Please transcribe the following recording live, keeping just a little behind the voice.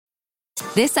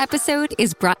This episode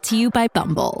is brought to you by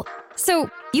Bumble. So,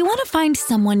 you want to find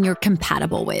someone you're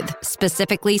compatible with,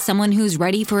 specifically someone who's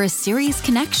ready for a serious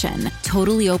connection,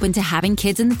 totally open to having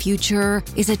kids in the future,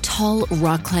 is a tall,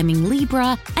 rock-climbing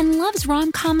Libra, and loves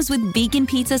rom-coms with vegan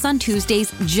pizzas on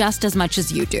Tuesdays just as much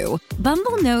as you do.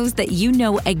 Bumble knows that you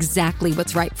know exactly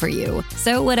what's right for you.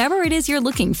 So whatever it is you're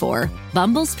looking for,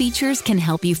 Bumble's features can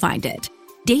help you find it.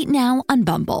 Date now on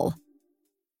Bumble.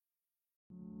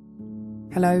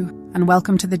 Hello, and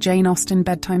welcome to the Jane Austen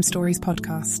Bedtime Stories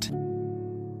podcast.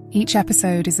 Each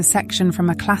episode is a section from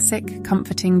a classic,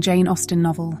 comforting Jane Austen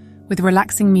novel with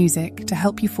relaxing music to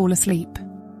help you fall asleep.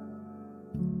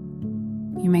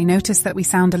 You may notice that we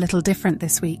sound a little different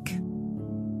this week.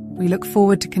 We look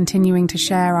forward to continuing to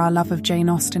share our love of Jane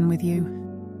Austen with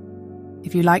you.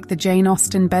 If you like the Jane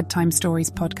Austen Bedtime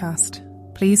Stories podcast,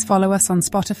 please follow us on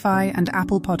Spotify and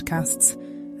Apple Podcasts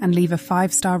and leave a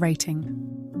 5-star rating.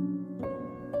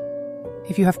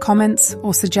 If you have comments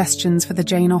or suggestions for the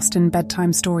Jane Austen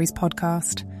Bedtime Stories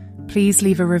podcast, please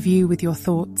leave a review with your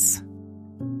thoughts.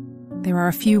 There are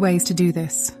a few ways to do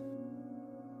this.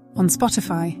 On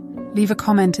Spotify, leave a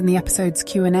comment in the episode's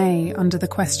Q&A under the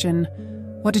question,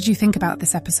 "What did you think about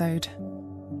this episode?"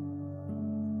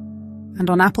 And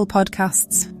on Apple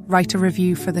Podcasts, write a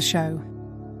review for the show.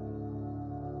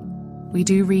 We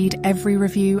do read every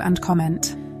review and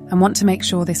comment and want to make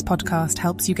sure this podcast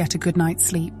helps you get a good night's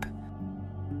sleep.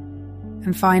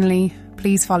 And finally,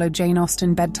 please follow Jane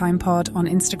Austen Bedtime Pod on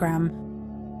Instagram.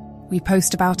 We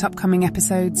post about upcoming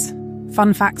episodes,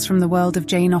 fun facts from the world of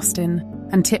Jane Austen,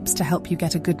 and tips to help you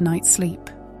get a good night's sleep.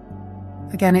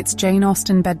 Again, it's Jane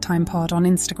Austen Bedtime Pod on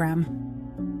Instagram.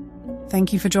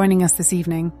 Thank you for joining us this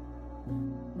evening.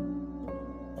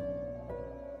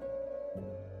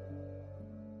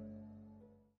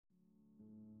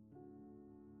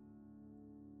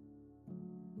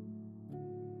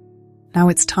 Now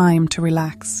it's time to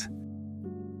relax.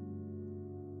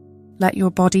 Let your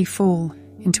body fall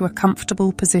into a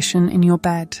comfortable position in your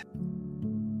bed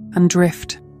and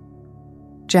drift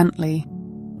gently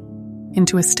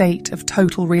into a state of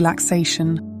total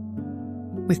relaxation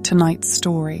with tonight's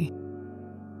story.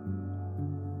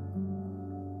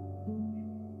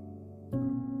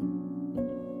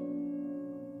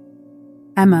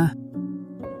 Emma,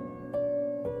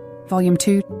 Volume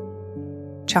 2,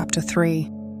 Chapter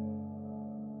 3.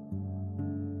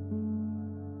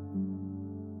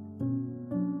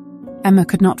 Emma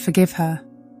could not forgive her,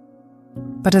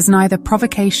 but as neither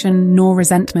provocation nor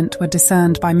resentment were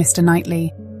discerned by Mr.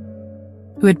 Knightley,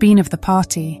 who had been of the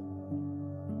party,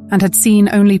 and had seen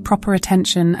only proper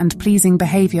attention and pleasing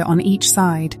behaviour on each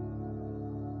side,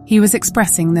 he was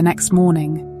expressing the next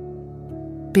morning,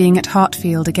 being at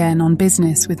Hartfield again on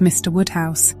business with Mr.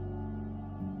 Woodhouse,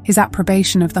 his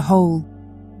approbation of the whole,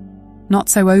 not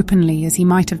so openly as he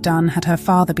might have done had her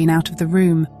father been out of the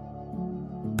room,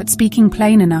 but speaking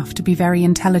plain enough to be very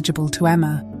intelligible to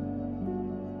Emma.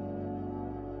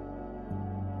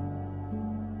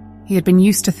 He had been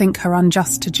used to think her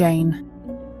unjust to Jane,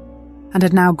 and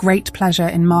had now great pleasure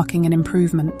in marking an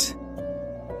improvement.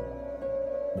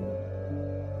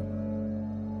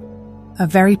 "A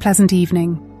very pleasant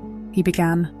evening," he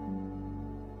began,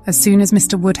 as soon as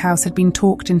Mr. Woodhouse had been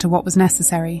talked into what was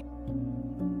necessary,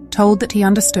 told that he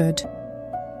understood,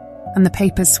 and the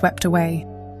papers swept away.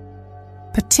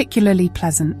 "Particularly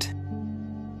pleasant.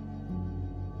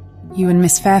 You and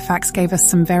Miss Fairfax gave us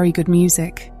some very good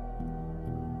music.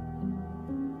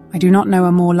 I do not know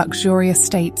a more luxurious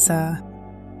state, sir,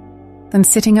 than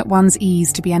sitting at one's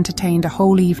ease to be entertained a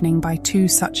whole evening by two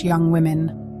such young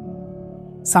women,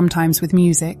 sometimes with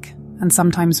music and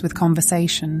sometimes with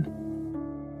conversation.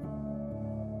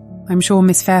 I'm sure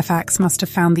Miss Fairfax must have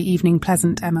found the evening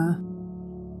pleasant, Emma.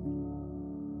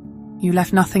 You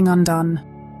left nothing undone.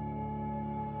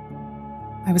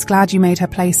 I was glad you made her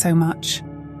play so much.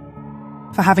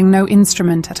 For having no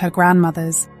instrument at her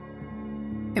grandmother's,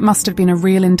 it must have been a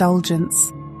real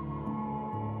indulgence.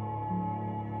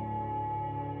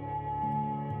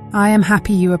 I am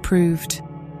happy you approved,"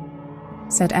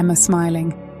 said Emma,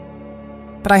 smiling,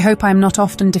 "but I hope I am not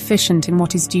often deficient in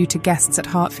what is due to guests at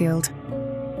Hartfield."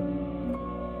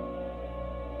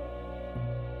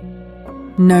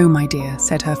 "No, my dear,"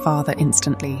 said her father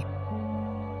instantly.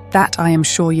 "That I am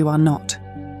sure you are not.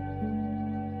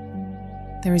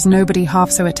 There is nobody half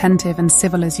so attentive and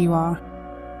civil as you are.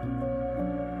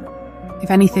 If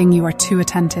anything, you are too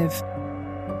attentive.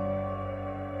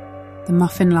 The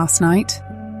muffin last night,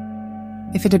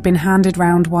 if it had been handed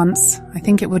round once, I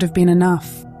think it would have been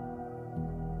enough."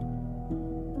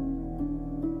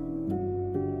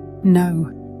 "No,"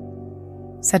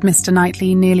 said Mr.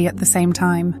 Knightley nearly at the same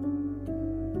time.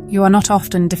 You are not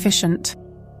often deficient.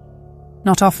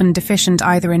 Not often deficient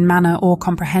either in manner or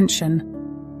comprehension.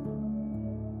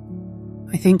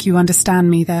 I think you understand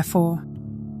me, therefore.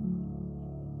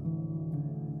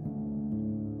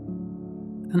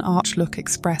 An arch look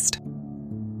expressed.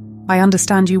 I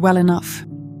understand you well enough.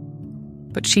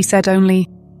 But she said only,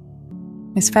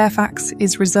 Miss Fairfax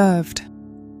is reserved.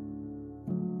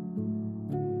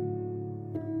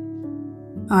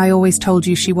 I always told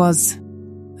you she was,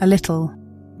 a little.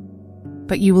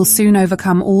 But you will soon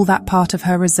overcome all that part of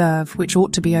her reserve which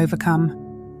ought to be overcome.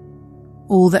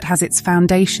 All that has its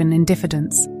foundation in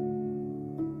diffidence.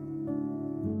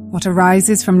 What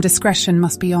arises from discretion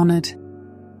must be honoured.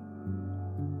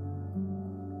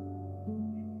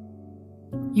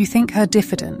 You think her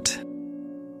diffident.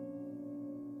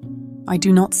 I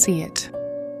do not see it.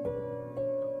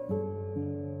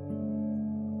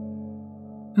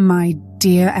 My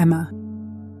dear Emma,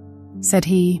 said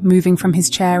he, moving from his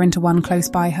chair into one close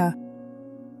by her.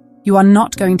 You are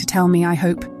not going to tell me, I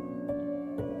hope,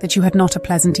 that you had not a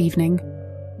pleasant evening.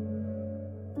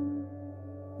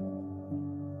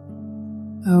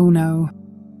 Oh no.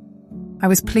 I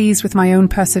was pleased with my own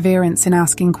perseverance in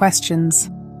asking questions,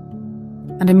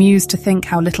 and amused to think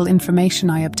how little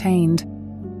information I obtained.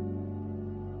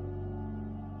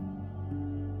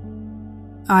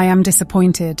 I am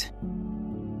disappointed,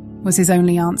 was his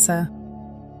only answer.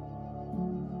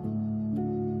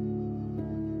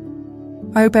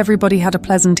 I hope everybody had a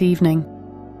pleasant evening,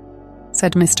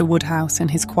 said Mr. Woodhouse in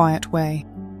his quiet way.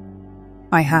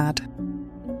 I had.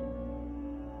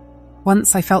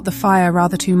 Once I felt the fire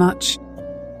rather too much,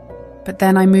 but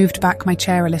then I moved back my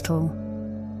chair a little,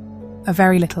 a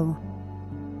very little,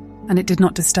 and it did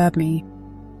not disturb me.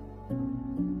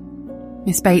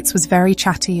 Miss Bates was very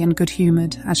chatty and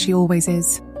good-humoured, as she always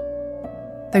is,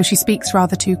 though she speaks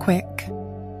rather too quick.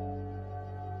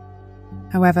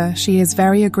 However, she is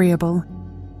very agreeable,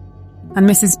 and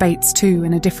Mrs. Bates too,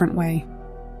 in a different way.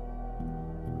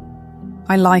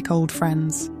 I like old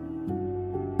friends,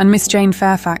 and Miss Jane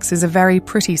Fairfax is a very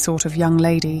pretty sort of young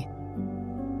lady,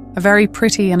 a very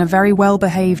pretty and a very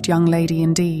well-behaved young lady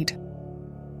indeed.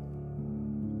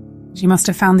 She must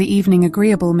have found the evening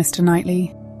agreeable, Mr.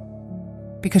 Knightley,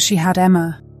 because she had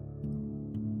Emma.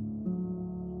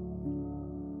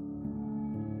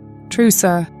 True,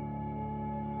 sir,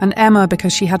 and Emma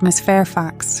because she had Miss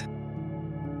Fairfax.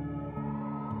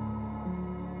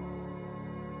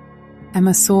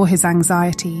 Emma saw his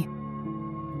anxiety,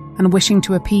 and wishing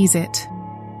to appease it,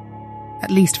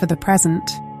 at least for the present,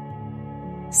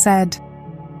 said,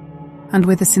 and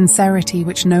with a sincerity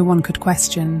which no one could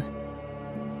question,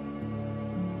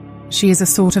 she is a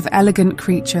sort of elegant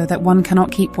creature that one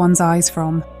cannot keep one's eyes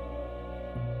from.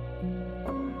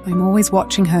 I'm always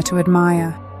watching her to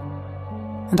admire,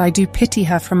 and I do pity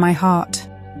her from my heart.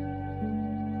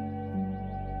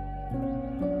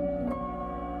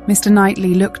 Mr.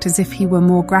 Knightley looked as if he were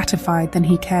more gratified than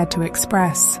he cared to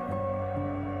express,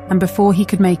 and before he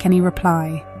could make any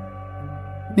reply,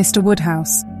 Mr.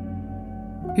 Woodhouse,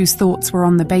 whose thoughts were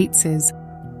on the Bateses,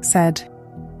 said,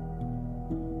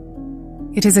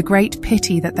 It is a great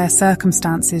pity that their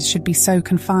circumstances should be so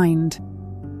confined.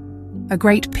 A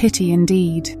great pity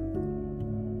indeed.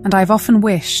 And I've often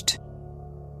wished,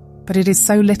 but it is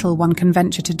so little one can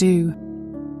venture to do.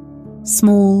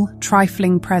 Small,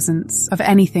 trifling presents of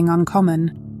anything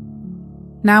uncommon.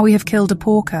 Now we have killed a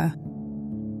porker,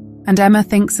 and Emma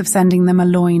thinks of sending them a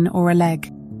loin or a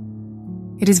leg.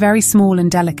 It is very small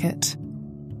and delicate.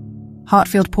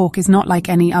 Hartfield pork is not like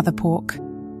any other pork,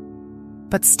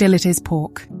 but still it is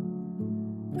pork.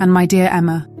 And my dear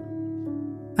Emma,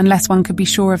 unless one could be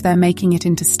sure of their making it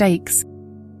into steaks,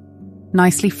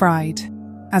 nicely fried,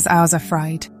 as ours are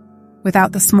fried,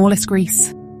 without the smallest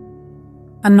grease,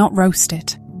 and not roast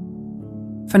it,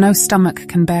 for no stomach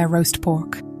can bear roast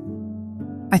pork.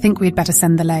 I think we had better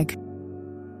send the leg.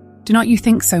 Do not you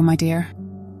think so, my dear?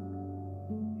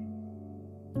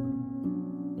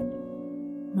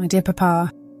 My dear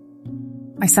Papa,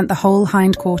 I sent the whole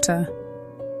hind quarter.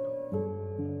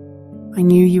 I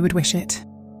knew you would wish it.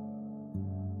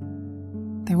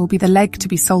 There will be the leg to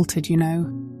be salted, you know,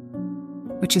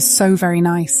 which is so very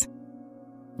nice,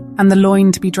 and the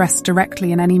loin to be dressed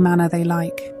directly in any manner they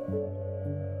like.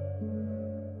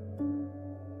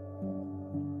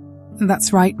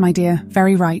 That's right, my dear,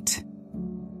 very right.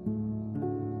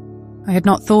 I had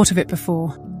not thought of it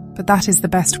before, but that is the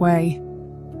best way.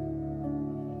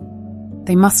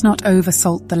 They must not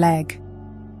over-salt the leg.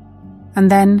 And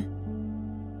then,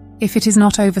 if it is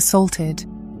not over-salted,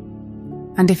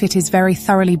 and if it is very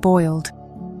thoroughly boiled,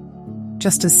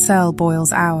 just as Searle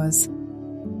boils ours,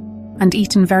 and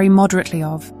eaten very moderately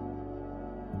of,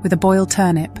 with a boiled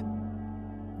turnip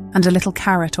and a little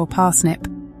carrot or parsnip.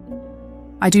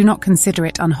 I do not consider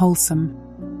it unwholesome.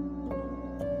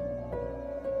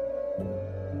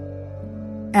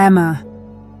 "Emma,"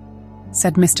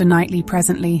 said Mr. Knightley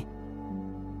presently,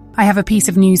 "I have a piece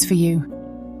of news for you.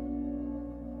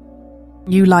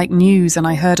 You like news, and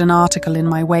I heard an article in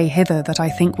my way hither that I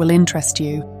think will interest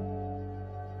you."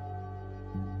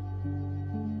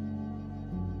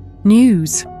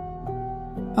 "News?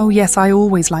 Oh yes, I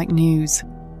always like news."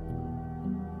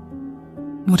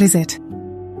 "What is it?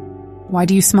 Why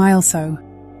do you smile so?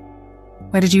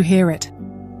 Where did you hear it?"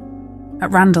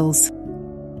 "At Randall's."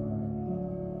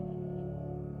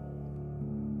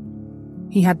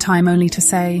 He had time only to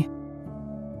say,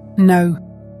 "No,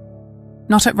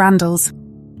 not at Randall's.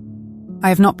 I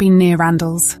have not been near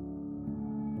Randall's,"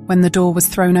 when the door was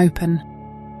thrown open,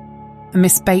 and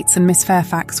Miss Bates and Miss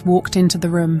Fairfax walked into the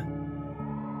room.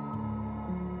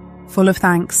 Full of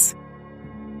thanks,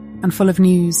 and full of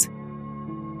news,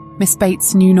 Miss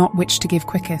Bates knew not which to give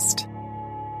quickest.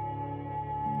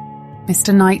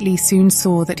 Mr. Knightley soon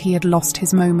saw that he had lost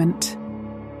his moment,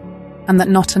 and that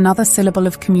not another syllable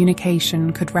of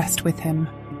communication could rest with him.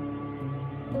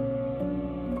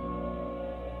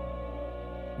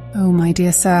 "Oh, my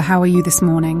dear sir, how are you this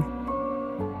morning?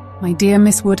 My dear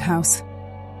Miss Woodhouse,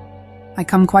 I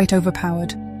come quite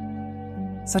overpowered.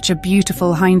 Such a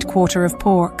beautiful hind quarter of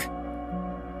pork.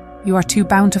 You are too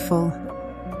bountiful.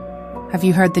 Have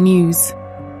you heard the news?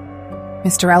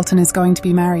 Mr. Elton is going to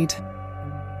be married."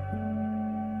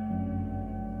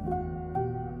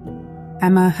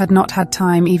 Emma had not had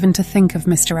time even to think of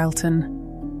Mr. Elton,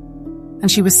 and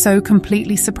she was so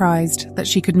completely surprised that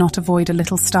she could not avoid a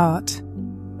little start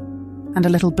and a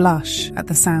little blush at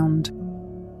the sound.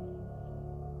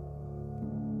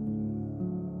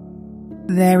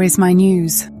 "There is my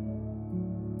news.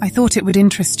 I thought it would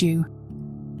interest you,"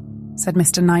 said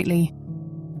Mr. Knightley,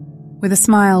 with a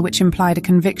smile which implied a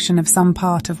conviction of some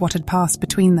part of what had passed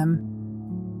between them.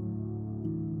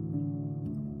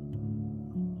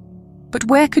 "But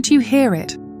where could you hear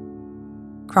it?"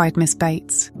 cried Miss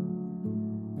Bates.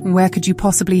 "Where could you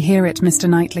possibly hear it, Mr.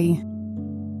 Knightley?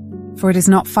 For it is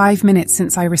not 5 minutes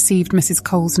since I received Mrs.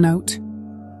 Cole's note.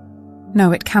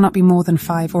 No, it cannot be more than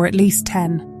 5, or at least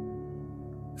 10.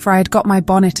 For I had got my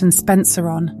bonnet and spencer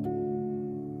on,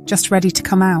 just ready to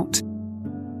come out.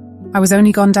 I was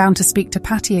only gone down to speak to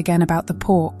Patty again about the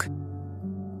pork.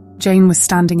 Jane was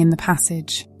standing in the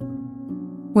passage.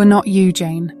 Were not you,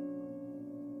 Jane?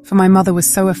 For my mother was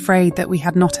so afraid that we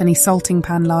had not any salting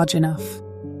pan large enough.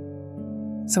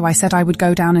 So I said I would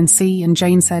go down and see, and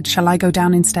Jane said, 'Shall I go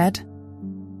down instead?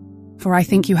 For I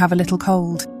think you have a little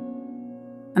cold.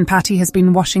 And Patty has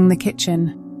been washing the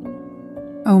kitchen.'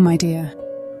 'Oh, my dear,'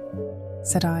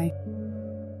 said I.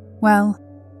 'Well,'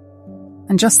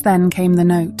 and just then came the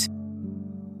note.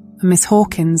 A Miss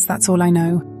Hawkins, that's all I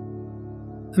know.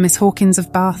 A Miss Hawkins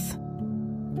of Bath.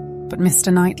 But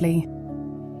Mr. Knightley,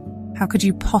 how could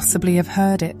you possibly have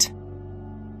heard it?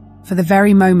 For the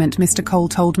very moment Mr. Cole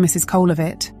told Mrs. Cole of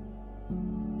it,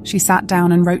 she sat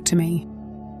down and wrote to me.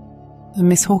 And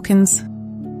Miss Hawkins?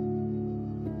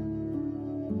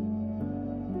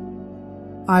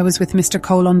 I was with Mr.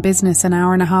 Cole on business an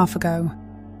hour and a half ago.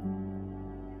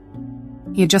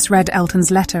 He had just read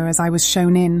Elton's letter as I was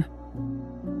shown in,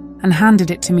 and handed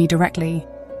it to me directly.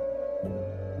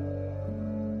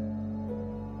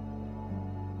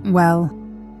 Well,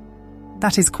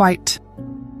 that is quite...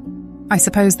 I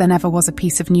suppose there never was a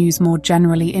piece of news more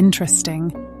generally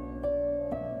interesting.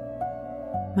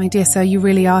 My dear sir, you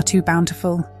really are too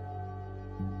bountiful.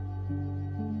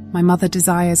 My mother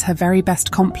desires her very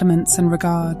best compliments and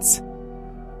regards,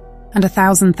 and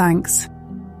 1,000 thanks,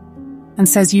 and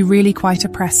says you really quite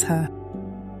oppress her.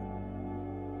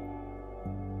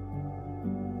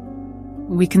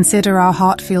 We consider our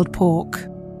Hartfield pork,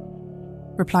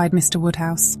 replied Mr.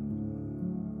 Woodhouse.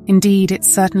 Indeed, it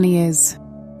certainly is.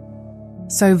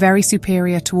 So very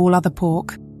superior to all other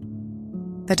pork,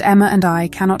 that Emma and I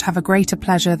cannot have a greater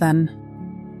pleasure than...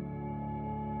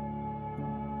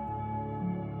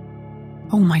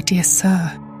 Oh, my dear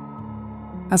sir,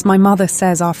 as my mother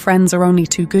says, our friends are only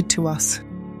too good to us.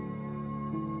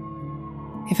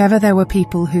 If ever there were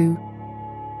people who,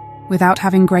 without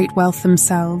having great wealth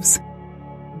themselves,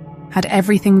 had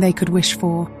everything they could wish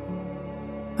for,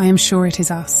 I am sure it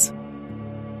is us.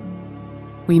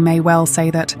 We may well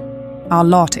say that our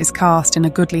lot is cast in a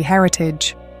goodly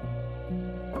heritage.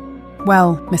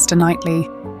 Well, Mr. Knightley,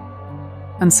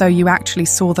 and so you actually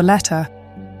saw the letter.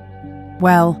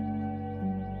 Well,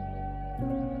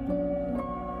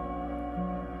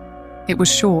 it was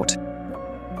short,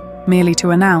 merely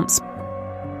to announce,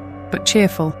 but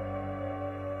cheerful.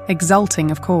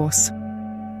 Exulting, of course.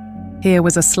 Here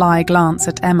was a sly glance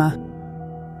at Emma.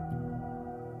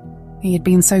 He had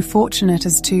been so fortunate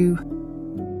as to...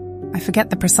 I forget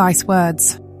the precise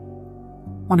words.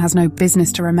 One has no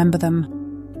business to remember them.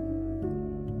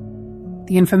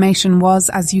 The information was,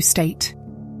 as you state,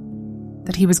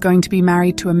 that he was going to be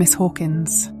married to a Miss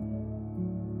Hawkins.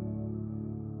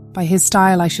 By his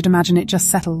style, I should imagine it just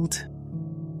settled.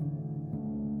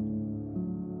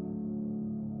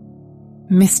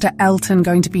 Mr. Elton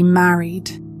going to be married,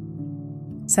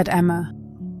 said Emma,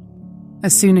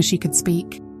 as soon as she could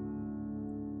speak.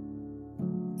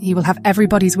 He will have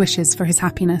everybody's wishes for his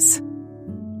happiness.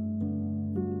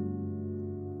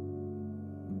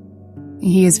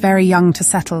 He is very young to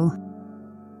settle,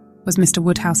 was Mr.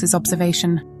 Woodhouse's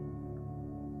observation.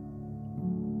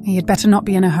 He had better not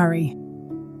be in a hurry.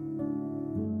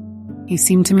 He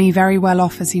seemed to me very well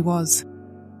off as he was.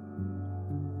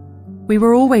 We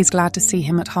were always glad to see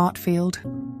him at Hartfield.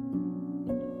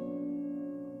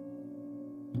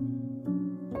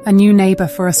 A new neighbour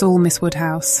for us all, Miss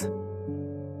Woodhouse,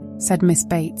 said Miss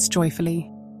Bates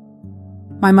joyfully.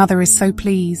 My mother is so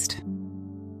pleased.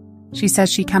 She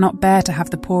says she cannot bear to have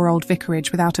the poor old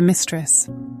vicarage without a mistress.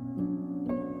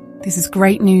 This is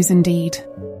great news indeed.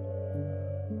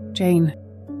 Jane,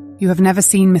 you have never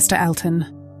seen Mr. Elton.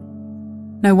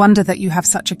 No wonder that you have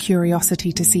such a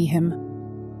curiosity to see him.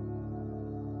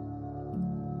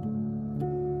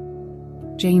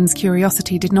 Jane's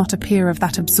curiosity did not appear of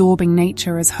that absorbing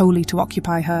nature as wholly to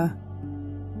occupy her.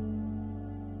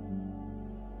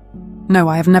 No,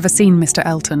 I have never seen Mr.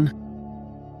 Elton,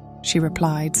 she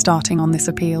replied, starting on this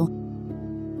appeal.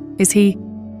 Is he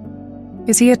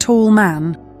a tall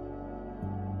man?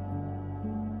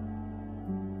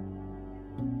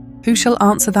 Who shall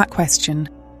answer that question?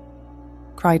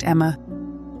 Cried Emma.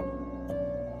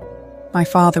 My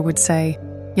father would say,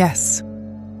 yes.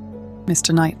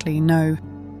 Mr. Knightley, no.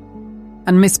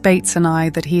 And Miss Bates and I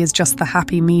that he is just the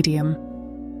happy medium.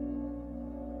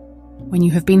 When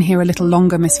you have been here a little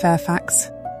longer, Miss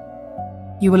Fairfax,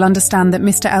 you will understand that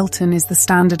Mr. Elton is the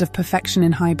standard of perfection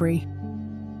in Highbury,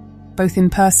 both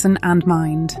in person and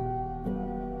mind.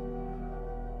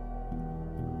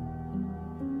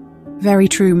 Very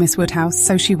true, Miss Woodhouse,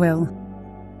 so she will.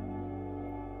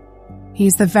 He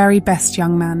is the very best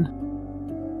young man.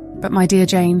 But my dear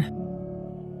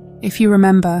Jane, if you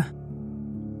remember,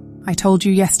 I told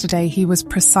you yesterday he was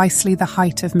precisely the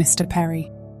height of Mr.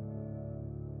 Perry.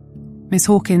 Miss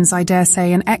Hawkins, I dare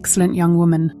say, an excellent young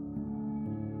woman.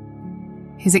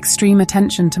 His extreme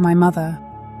attention to my mother,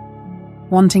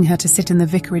 wanting her to sit in the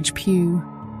vicarage pew,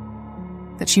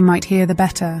 that she might hear the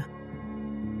better.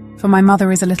 For my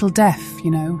mother is a little deaf,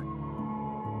 you know.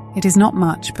 It is not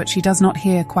much, but she does not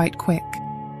hear quite quick.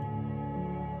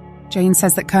 Jane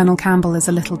says that Colonel Campbell is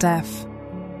a little deaf.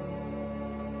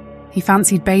 He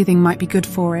fancied bathing might be good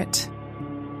for it,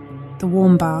 the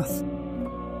warm bath,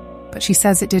 but she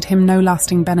says it did him no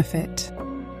lasting benefit.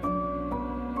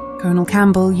 Colonel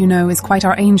Campbell, you know, is quite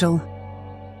our angel,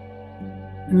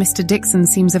 and Mr. Dixon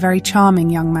seems a very charming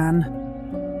young man,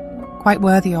 quite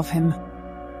worthy of him.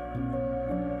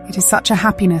 It is such a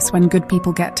happiness when good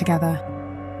people get together,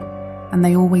 and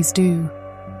they always do.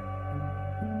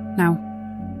 Now,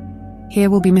 here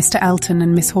will be Mr. Elton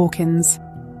and Miss Hawkins,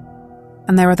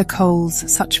 and there are the Coles,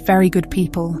 such very good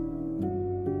people,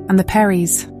 and the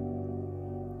Perrys.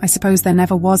 I suppose there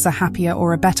never was a happier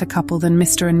or a better couple than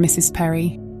Mr. and Mrs.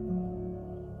 Perry.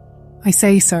 I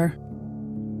say, sir,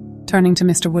 turning to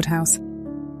Mr. Woodhouse,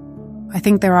 I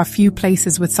think there are few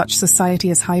places with such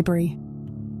society as Highbury.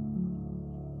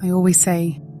 I always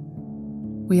say,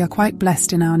 we are quite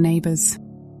blessed in our neighbours.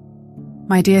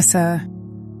 My dear sir,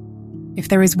 if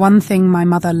there is one thing my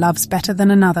mother loves better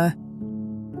than another,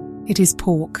 it is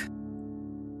pork.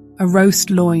 A roast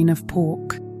loin of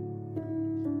pork.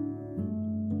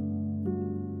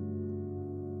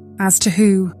 As to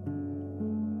who,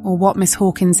 or what Miss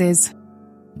Hawkins is,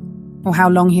 or how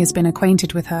long he has been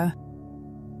acquainted with her,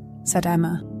 said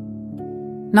Emma,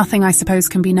 nothing, I suppose,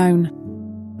 can be known.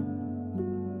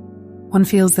 One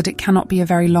feels that it cannot be a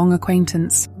very long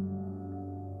acquaintance.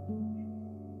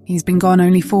 He's been gone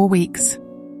only 4 weeks.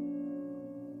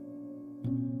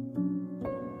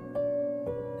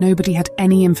 Nobody had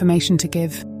any information to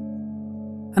give,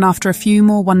 and after a few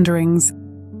more wonderings,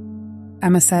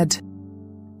 Emma said,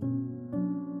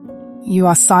 You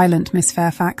are silent, Miss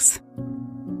Fairfax,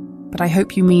 but I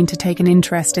hope you mean to take an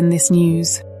interest in this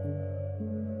news.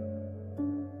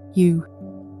 You,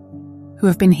 who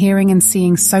have been hearing and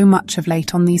seeing so much of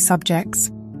late on these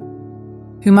subjects,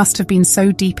 who must have been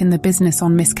so deep in the business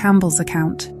on Miss Campbell's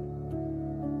account.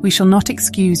 We shall not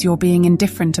excuse your being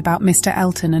indifferent about Mr.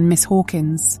 Elton and Miss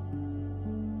Hawkins.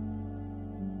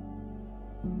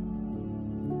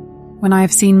 When I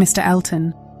have seen Mr.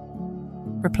 Elton,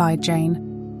 replied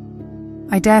Jane,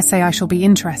 I dare say I shall be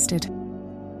interested,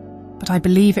 but I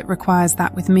believe it requires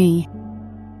that with me.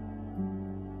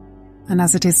 And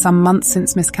as it is some months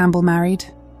since Miss Campbell married,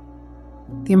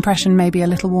 the impression may be a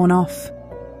little worn off.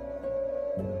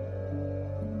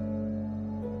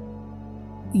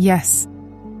 Yes,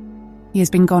 he has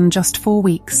been gone just 4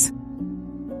 weeks,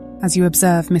 as you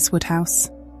observe, Miss Woodhouse,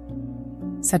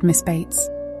 said Miss Bates.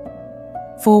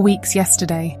 4 weeks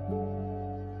yesterday.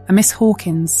 And Miss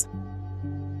Hawkins,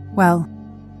 well,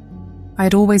 I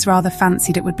had always rather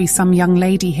fancied it would be some young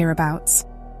lady hereabouts.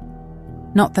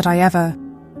 Not that I ever,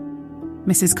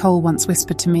 Mrs. Cole once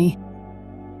whispered to me,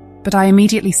 but I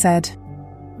immediately said,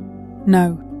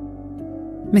 no,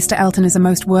 Mr. Elton is a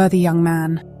most worthy young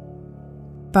man.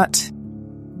 But,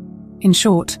 in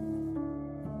short,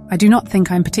 I do not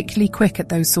think I am particularly quick at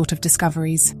those sort of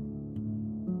discoveries.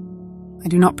 I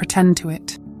do not pretend to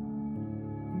it.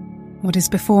 What is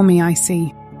before me, I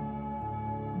see.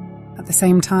 At the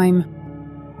same time,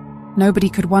 nobody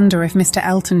could wonder if Mr.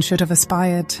 Elton should have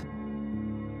aspired.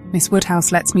 Miss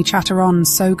Woodhouse lets me chatter on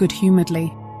so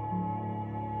good-humouredly.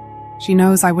 She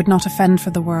knows I would not offend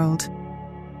for the world.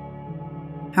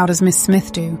 How does Miss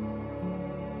Smith do?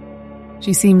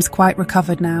 She seems quite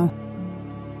recovered now.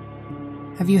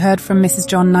 Have you heard from Mrs.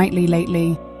 John Knightley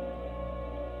lately?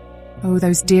 Oh,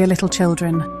 those dear little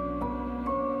children.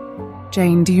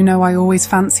 Jane, do you know I always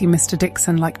fancy Mr.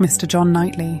 Dixon like Mr. John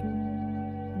Knightley?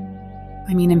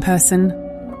 I mean in person.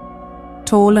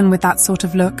 Tall and with that sort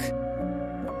of look,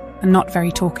 and not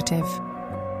very talkative.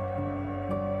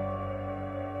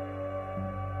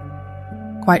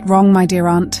 Quite wrong, my dear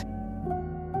aunt.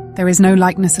 There is no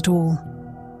likeness at all.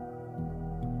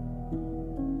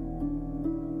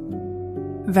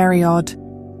 Very odd,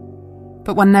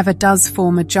 but one never does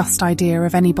form a just idea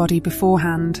of anybody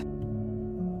beforehand.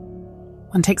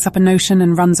 One takes up a notion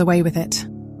and runs away with it.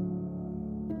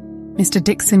 Mr.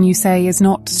 Dixon, you say, is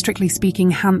not, strictly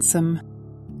speaking, handsome.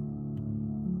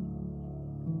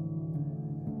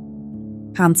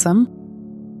 Handsome?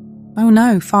 Oh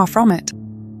no, far from it.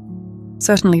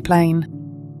 Certainly plain.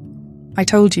 I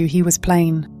told you he was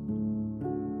plain.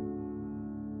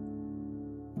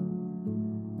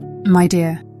 My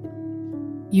dear,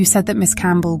 you said that Miss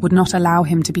Campbell would not allow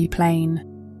him to be plain,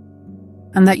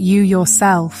 and that you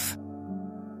yourself...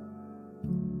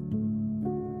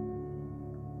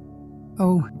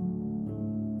 Oh,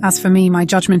 as for me, my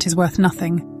judgment is worth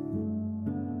nothing.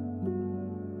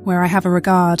 Where I have a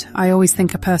regard, I always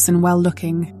think a person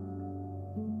well-looking.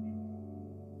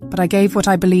 But I gave what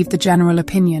I believed the general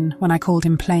opinion when I called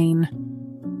him plain.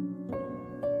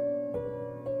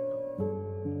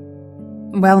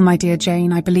 Well, my dear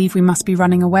Jane, I believe we must be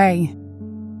running away.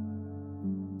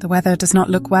 The weather does not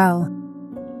look well,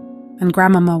 and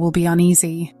Grandmamma will be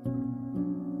uneasy.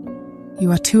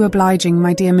 You are too obliging,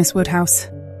 my dear Miss Woodhouse,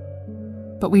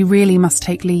 but we really must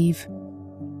take leave.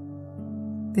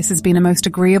 This has been a most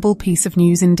agreeable piece of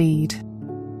news indeed.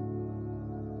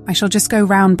 I shall just go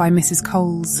round by Mrs.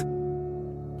 Cole's,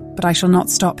 but I shall not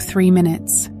stop 3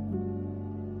 minutes.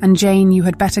 And Jane, you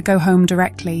had better go home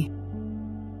directly.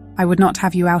 I would not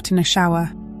have you out in a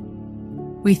shower.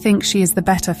 We think she is the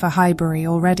better for Highbury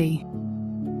already.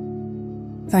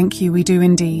 Thank you, we do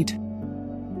indeed.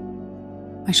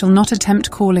 I shall not attempt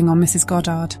calling on Mrs.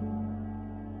 Goddard,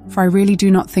 for I really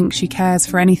do not think she cares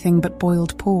for anything but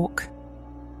boiled pork.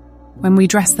 When we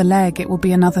dress the leg, it will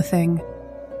be another thing.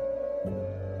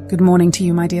 Good morning to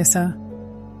you, my dear sir.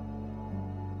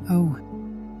 Oh,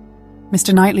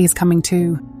 Mr. Knightley is coming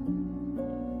too.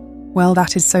 Well,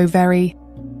 that is so very...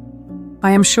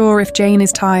 I am sure if Jane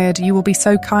is tired, you will be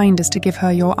so kind as to give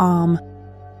her your arm.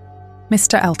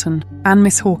 Mr. Elton and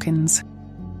Miss Hawkins,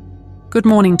 good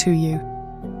morning to you.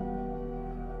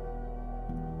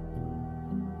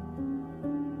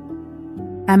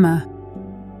 Emma,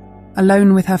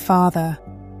 alone with her father,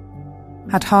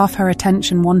 had half her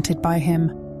attention wanted by him,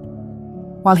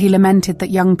 while he lamented that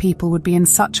young people would be in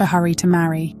such a hurry to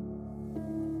marry,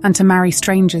 and to marry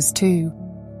strangers too,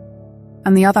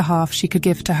 and the other half she could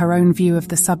give to her own view of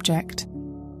the subject.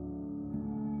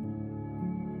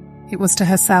 It was to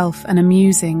herself an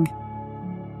amusing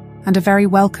and a very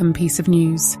welcome piece of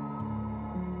news,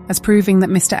 as proving that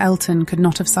Mr. Elton could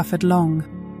not have suffered long.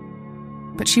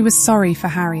 But she was sorry for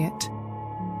Harriet.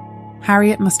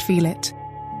 Harriet must feel it,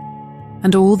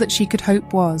 and all that she could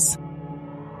hope was,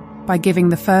 by giving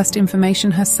the first information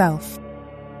herself,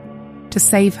 to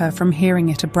save her from hearing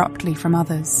it abruptly from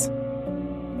others.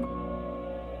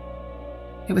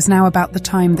 It was now about the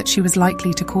time that she was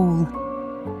likely to call.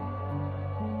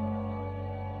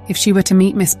 If she were to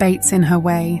meet Miss Bates in her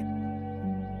way,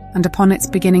 and upon its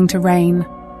beginning to rain,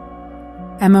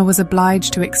 Emma was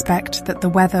obliged to expect that the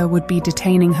weather would be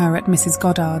detaining her at Mrs.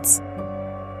 Goddard's,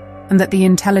 and that the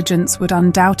intelligence would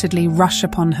undoubtedly rush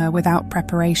upon her without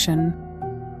preparation.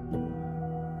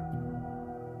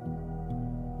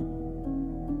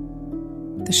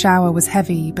 The shower was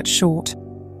heavy but short,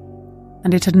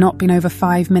 and it had not been over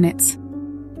 5 minutes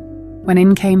when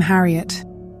in came Harriet,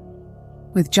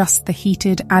 with just the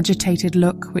heated, agitated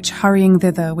look which hurrying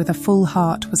thither with a full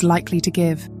heart was likely to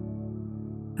give,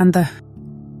 and the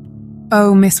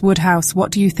 "Oh, Miss Woodhouse, what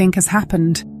do you think has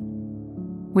happened?"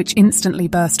 which instantly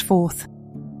burst forth,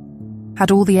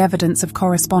 had all the evidence of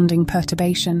corresponding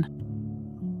perturbation.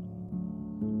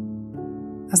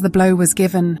 As the blow was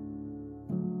given,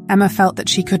 Emma felt that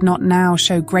she could not now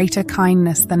show greater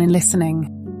kindness than in listening,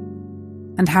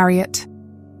 and Harriet,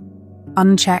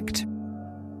 unchecked,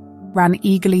 ran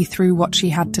eagerly through what she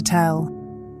had to tell.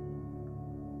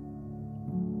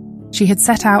 She had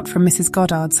set out from Mrs.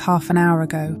 Goddard's half an hour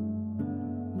ago.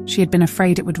 She had been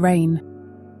afraid it would rain.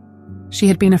 She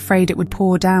had been afraid it would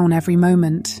pour down every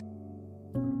moment.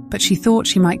 But she thought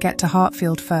she might get to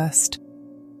Hartfield first.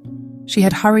 She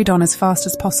had hurried on as fast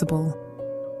as possible.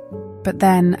 But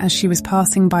then, as she was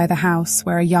passing by the house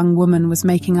where a young woman was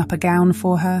making up a gown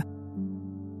for her,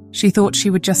 she thought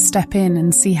she would just step in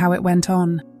and see how it went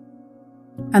on.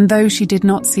 And though she did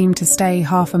not seem to stay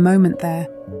half a moment there,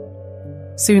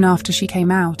 soon after she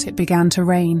came out it began to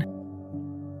rain,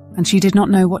 and she did not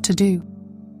know what to do.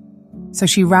 So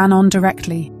she ran on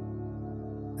directly,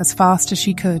 as fast as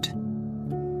she could,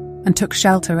 and took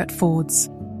shelter at Ford's.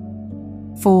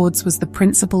 Ford's was the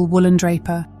principal woolen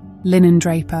draper, linen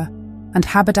draper, and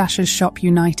haberdasher's shop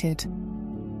united,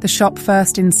 the shop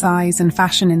first in size and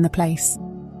fashion in the place.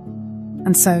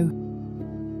 And so,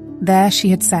 there she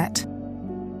had sat,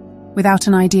 without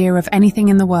an idea of anything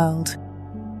in the world,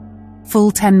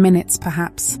 full 10 minutes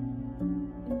perhaps,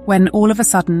 when all of a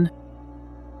sudden,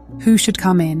 who should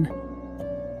come in?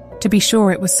 To be sure,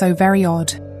 it was so very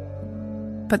odd,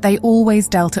 but they always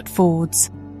dealt at Ford's.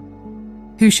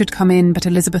 Who should come in but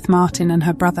Elizabeth Martin and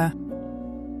her brother?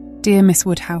 Dear Miss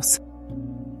Woodhouse,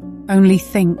 only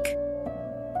think.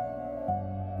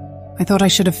 I thought I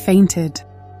should have fainted.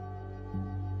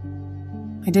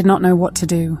 I did not know what to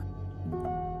do.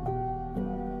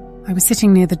 I was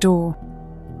sitting near the door.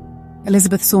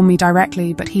 Elizabeth saw me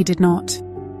directly, but he did not.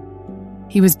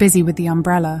 He was busy with the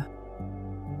umbrella.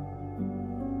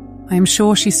 I am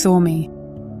sure she saw me,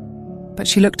 but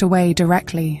she looked away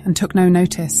directly and took no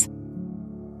notice,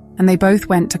 and they both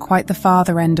went to quite the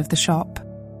farther end of the shop,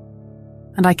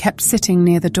 and I kept sitting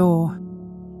near the door.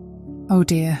 Oh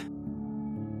dear,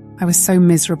 I was so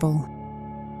miserable.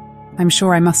 I'm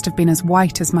sure I must have been as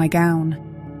white as my gown.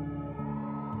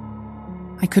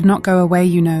 I could not go away,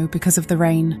 you know, because of the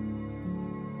rain,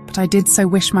 but I did so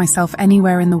wish myself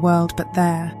anywhere in the world but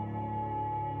there.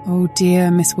 Oh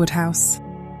dear, Miss Woodhouse.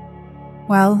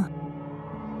 Well,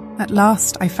 at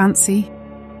last, I fancy.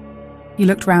 He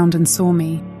looked round and saw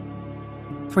me,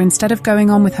 for instead of going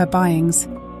on with her buyings,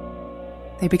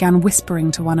 they began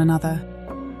whispering to one another.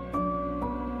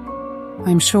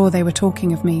 I am sure they were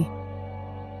talking of me,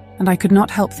 and I could not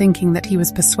help thinking that he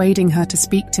was persuading her to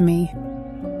speak to me.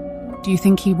 Do you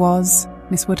think he was,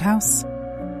 Miss Woodhouse?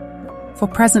 For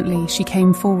presently she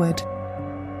came forward,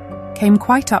 came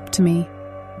quite up to me,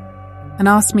 and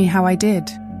asked me how I did,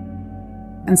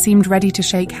 and seemed ready to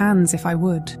shake hands if I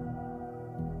would.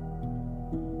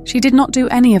 She did not do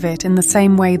any of it in the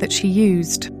same way that she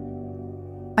used.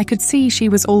 I could see she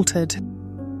was altered,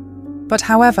 but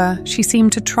however, she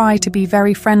seemed to try to be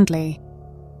very friendly,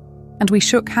 and we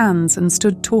shook hands and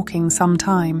stood talking some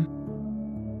time.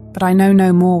 But I know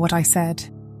no more what I said.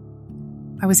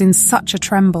 I was in such a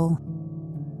tremble.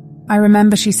 I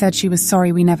remember she said she was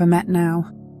sorry we never met now,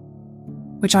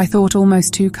 which I thought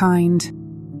almost too kind.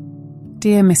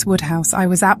 Dear Miss Woodhouse, I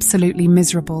was absolutely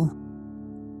miserable.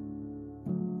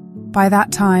 By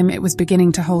that time it was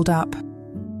beginning to hold up,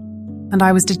 and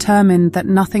I was determined that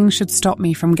nothing should stop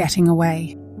me from getting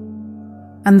away.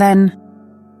 And then,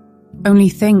 only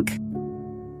think,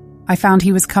 I found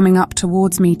he was coming up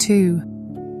towards me too.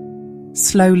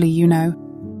 Slowly, you know,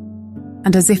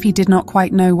 and as if he did not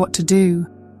quite know what to do.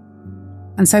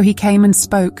 And so he came and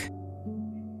spoke,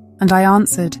 and I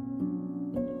answered,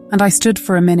 and I stood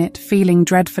for a minute feeling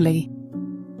dreadfully.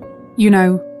 You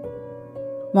know,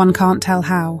 one can't tell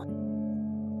how.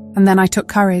 And then I took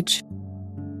courage,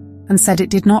 and said it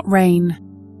did not rain,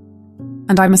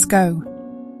 and I must go.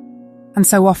 And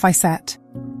so off I set.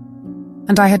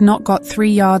 and I had not got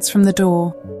 3 yards from the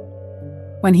door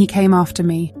when he came after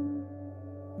me,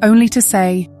 only to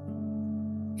say,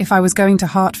 if I was going to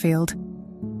Hartfield,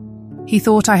 he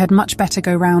thought I had much better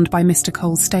go round by Mr.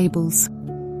 Cole's stables,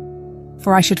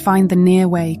 for I should find the near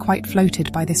way quite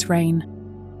floated by this rain.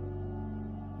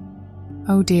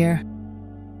 Oh dear,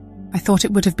 I thought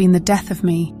it would have been the death of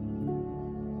me,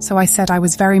 so I said I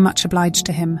was very much obliged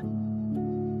to him.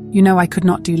 You know I could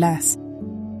not do less.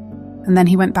 And then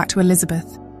he went back to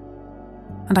Elizabeth,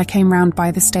 and I came round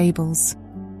by the stables.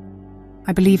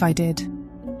 I believe I did,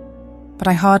 but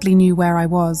I hardly knew where I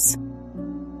was,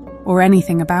 or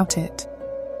anything about it.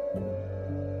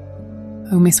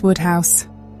 Oh, Miss Woodhouse,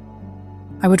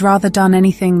 I would rather done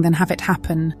anything than have it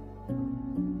happen,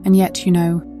 and yet, you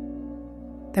know,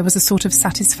 there was a sort of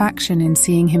satisfaction in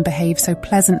seeing him behave so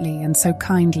pleasantly and so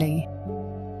kindly.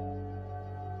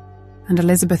 And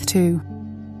Elizabeth too.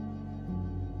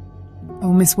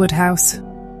 Oh, Miss Woodhouse,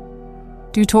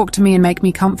 do talk to me and make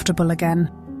me comfortable again.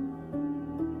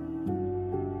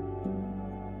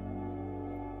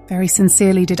 Very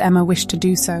sincerely did Emma wish to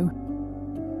do so,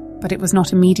 but it was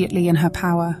not immediately in her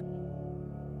power.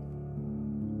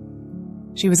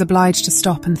 She was obliged to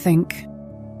stop and think.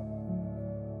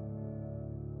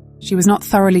 She was not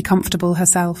thoroughly comfortable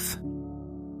herself.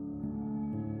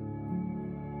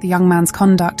 The young man's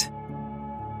conduct,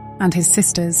 and his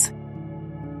sister's,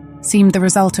 seemed the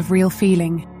result of real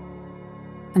feeling,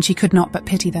 and she could not but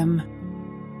pity them.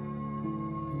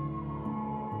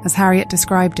 As Harriet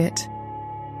described it,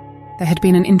 there had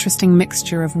been an interesting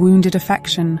mixture of wounded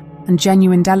affection and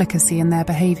genuine delicacy in their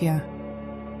behaviour.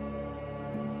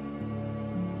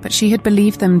 But she had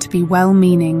believed them to be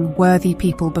well-meaning, worthy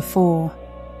people before,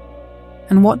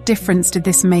 and what difference did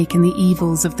this make in the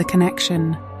evils of the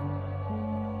connection?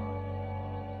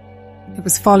 It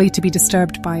was folly to be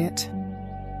disturbed by it.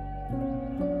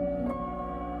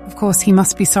 Of course, he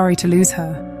must be sorry to lose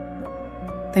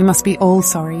her. They must be all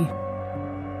sorry.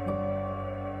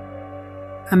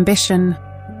 Ambition,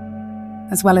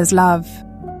 as well as love,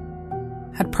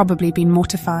 had probably been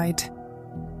mortified.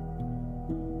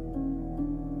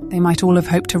 They might all have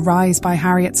hoped to rise by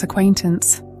Harriet's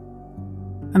acquaintance.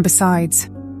 And besides,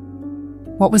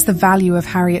 what was the value of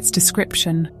Harriet's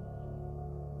description?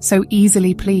 So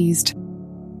easily pleased,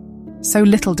 so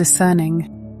little discerning.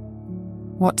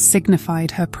 What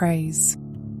signified her praise?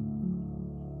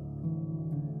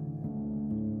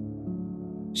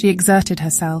 She exerted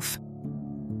herself,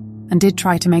 and did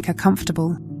try to make her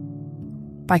comfortable,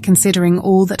 by considering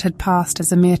all that had passed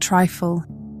as a mere trifle,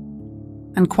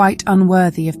 and quite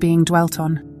unworthy of being dwelt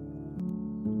on.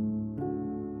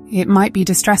 It might be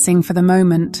distressing for the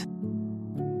moment,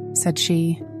 said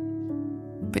she,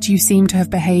 but you seem to have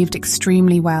behaved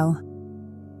extremely well,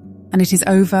 and it is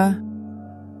over,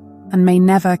 and may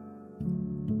never,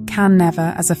 can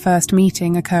never, as a first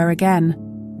meeting, occur again,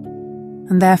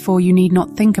 and therefore you need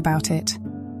not think about it.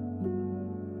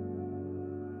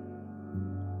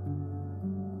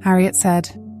 Harriet said,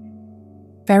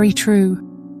 very true,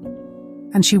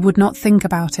 and she would not think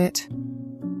about it,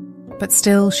 but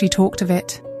still she talked of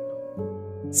it.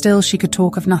 Still she could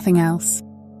talk of nothing else.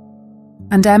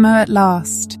 And Emma at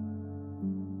last,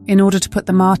 in order to put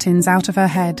the Martins out of her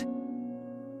head,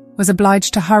 was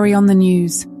obliged to hurry on the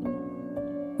news,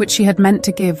 which she had meant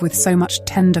to give with so much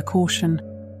tender caution,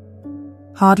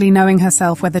 hardly knowing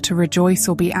herself whether to rejoice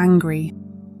or be angry,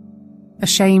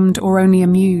 ashamed or only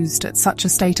amused at such a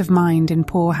state of mind in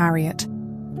poor Harriet,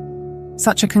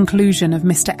 such a conclusion of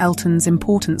Mr. Elton's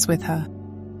importance with her.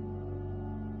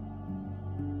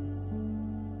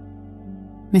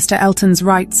 Mr. Elton's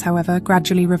rights, however,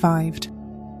 gradually revived.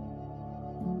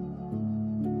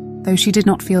 Though she did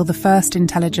not feel the first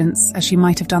intelligence as she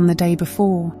might have done the day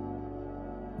before,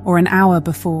 or an hour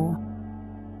before,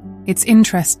 its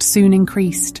interest soon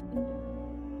increased,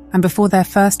 and before their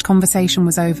first conversation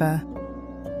was over,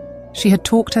 she had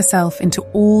talked herself into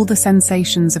all the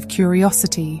sensations of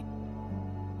curiosity,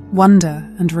 wonder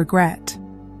and regret,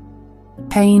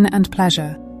 pain and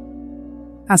pleasure,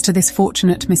 as to this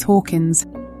fortunate Miss Hawkins,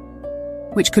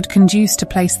 which could conduce to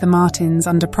place the Martins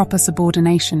under proper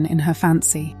subordination in her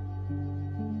fancy.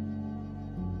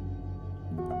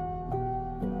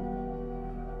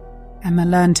 Emma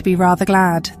learned to be rather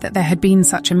glad that there had been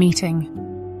such a meeting.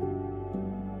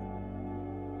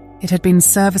 It had been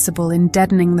serviceable in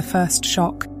deadening the first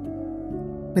shock,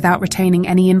 without retaining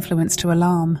any influence to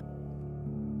alarm.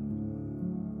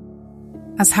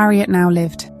 As Harriet now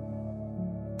lived,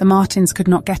 the Martins could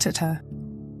not get at her,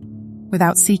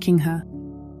 without seeking her,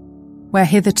 where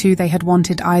hitherto they had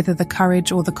wanted either the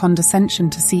courage or the condescension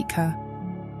to seek her.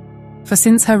 For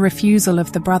since her refusal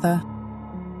of the brother,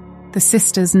 the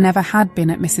sisters never had been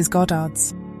at Mrs.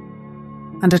 Goddard's,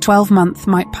 and a 12-month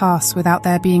might pass without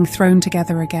their being thrown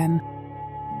together again,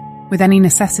 with any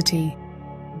necessity,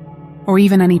 or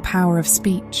even any power of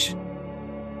speech.